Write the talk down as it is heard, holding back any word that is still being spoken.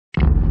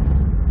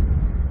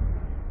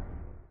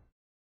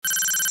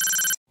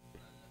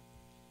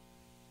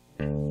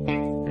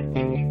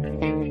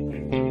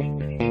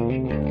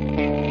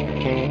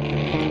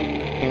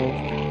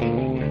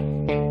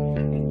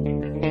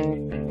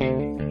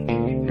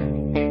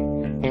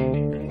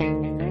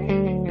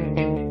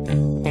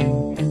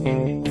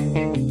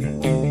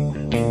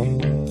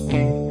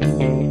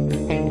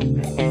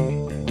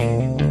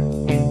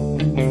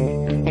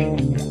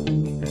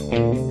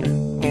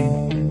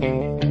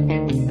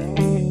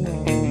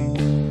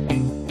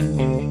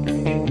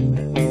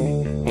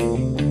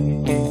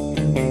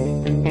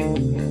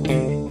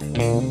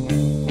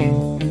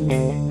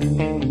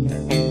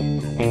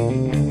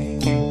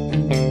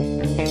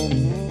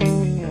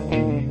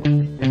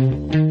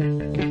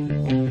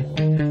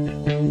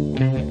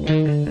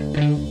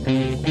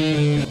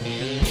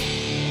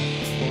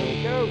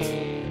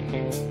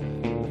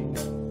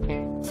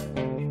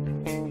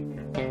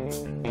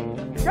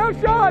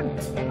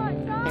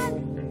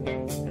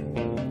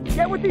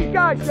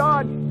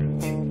Sean.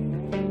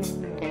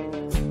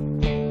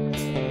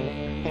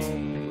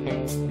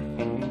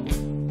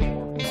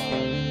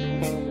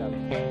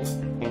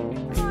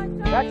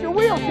 That's your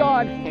wheel,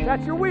 Sean.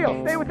 That's your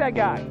wheel. Stay with that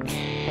guy.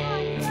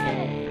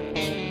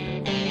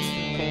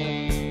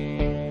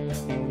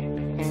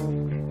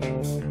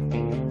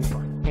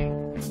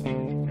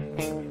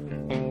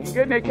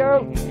 Good,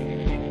 Nico.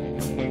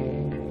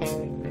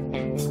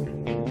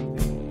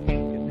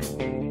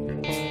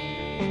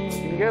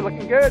 Looking good,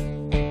 looking good.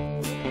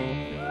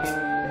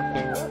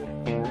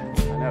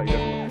 I know, you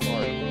have to work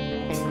hard.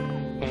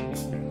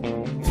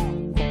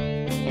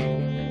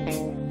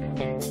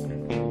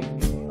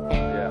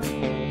 Yeah.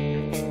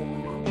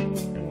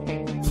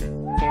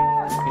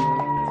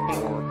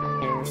 4, 5,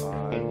 6,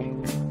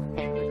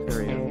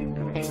 there he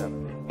is. 7.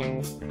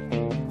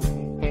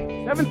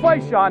 7th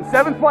place, Sean.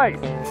 7th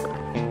place.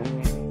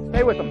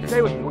 Stay with him.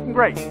 Stay with him. Looking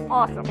great.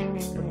 Awesome.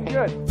 Looking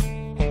good.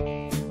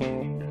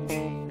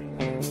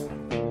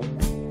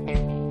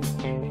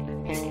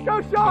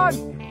 Go, Sean!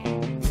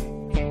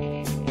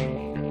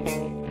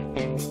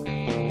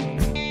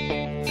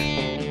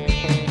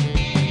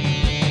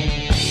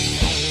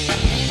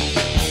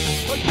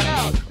 Look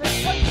out. Take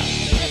place.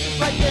 This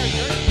right there.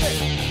 You're in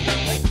 6th.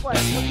 Take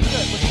place. Looking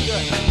good. Looking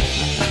good.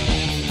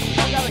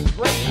 You got a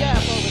great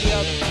gap over the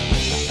other.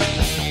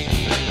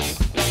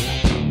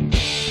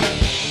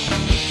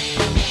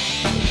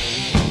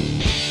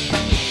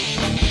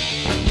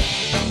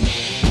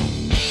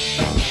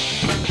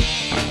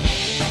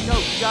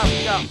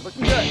 Good job.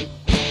 Looking good.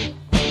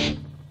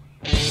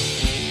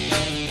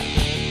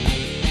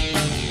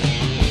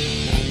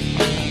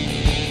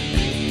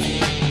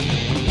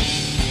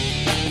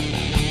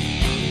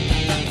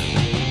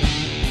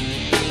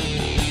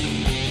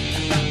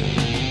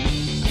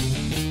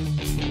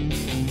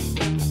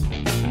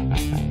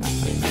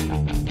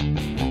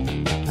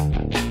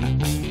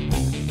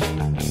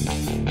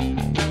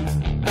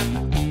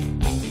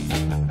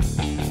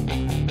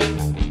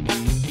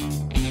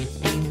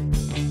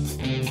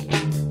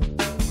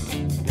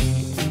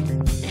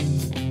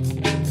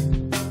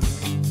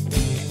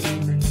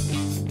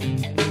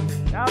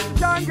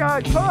 Time,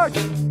 guys, push!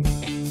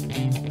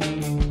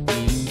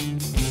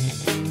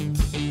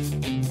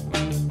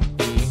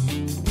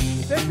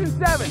 6 and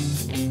 7.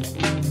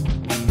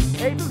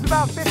 8th is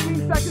about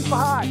 15 seconds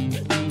behind.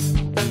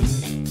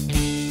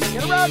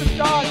 Get around him,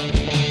 Sean.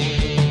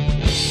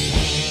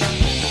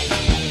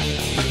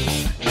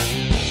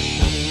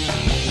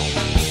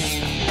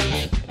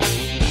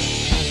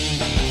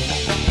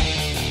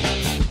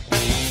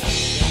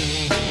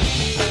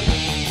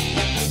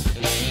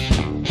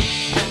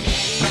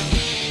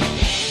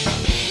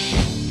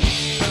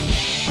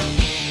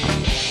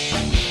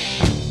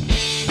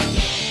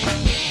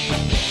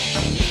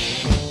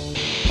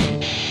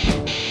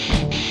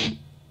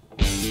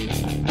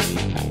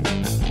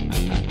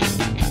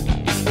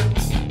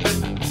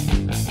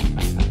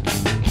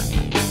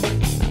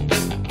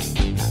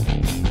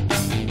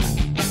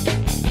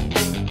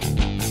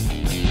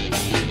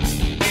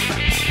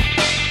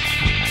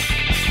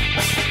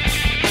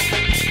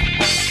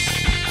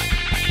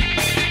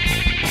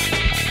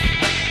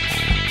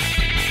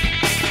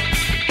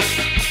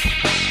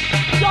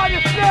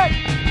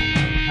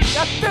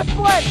 That's 5th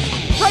place.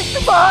 Right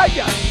from behind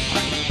you.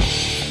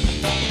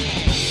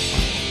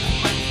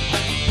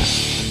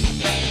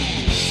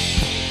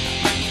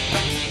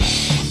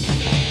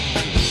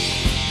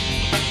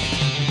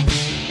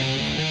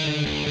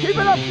 Keep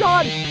it up,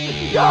 Sean. This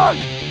is yours.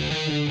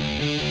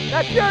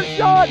 That's yours,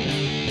 Sean.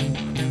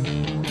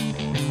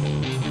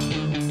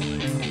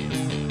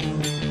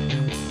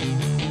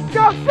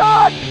 Go,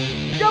 Sean.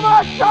 Come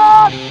on,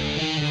 Sean.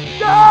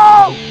 Go.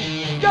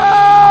 Go.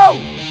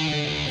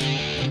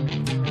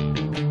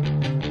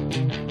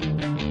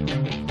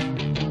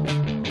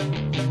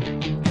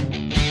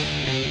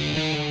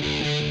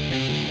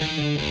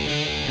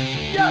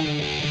 Yes!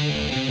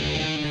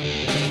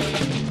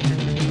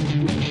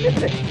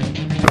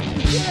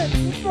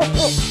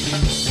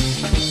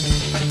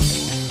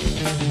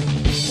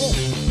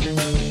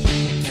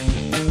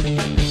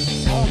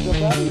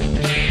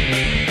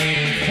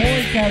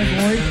 Point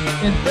category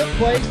in 5th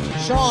place,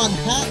 Sean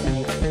Hatton.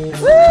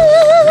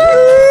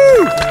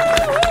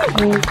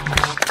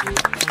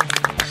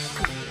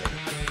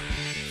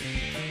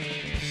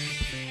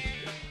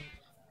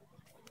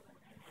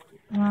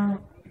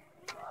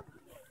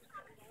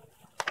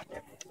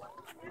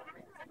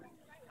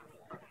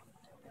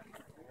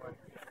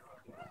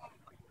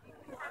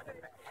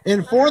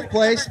 In 4th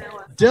place,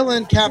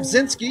 Dylan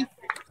Kapczynski. You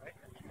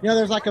know,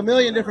 there's like a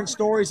million different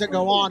stories that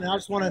go on, and I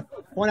just want to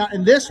point out,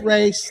 in this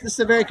race, this is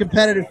a very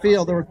competitive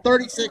field. There were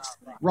 36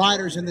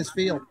 riders in this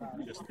field.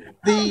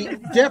 The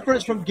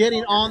difference from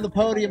getting on the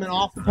podium and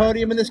off the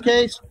podium in this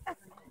case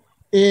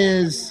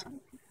is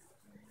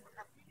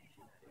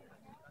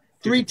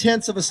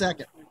 0.3 of a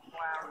second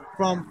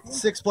from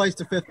 6th place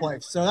to 5th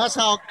place. So that's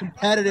how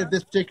competitive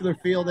this particular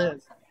field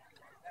is.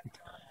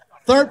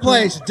 3rd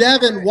place,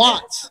 Devin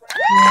Watts.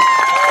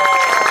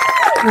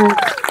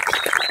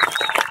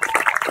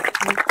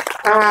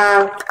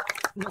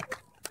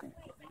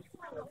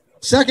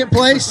 Second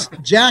place,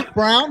 Jack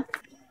Brown.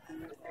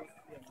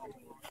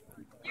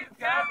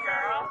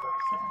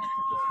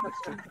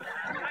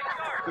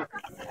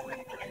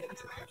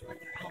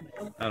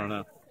 I don't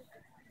know.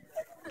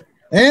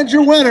 And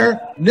your winner,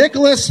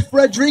 Nicholas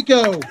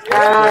Frederico.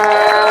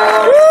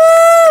 Woo!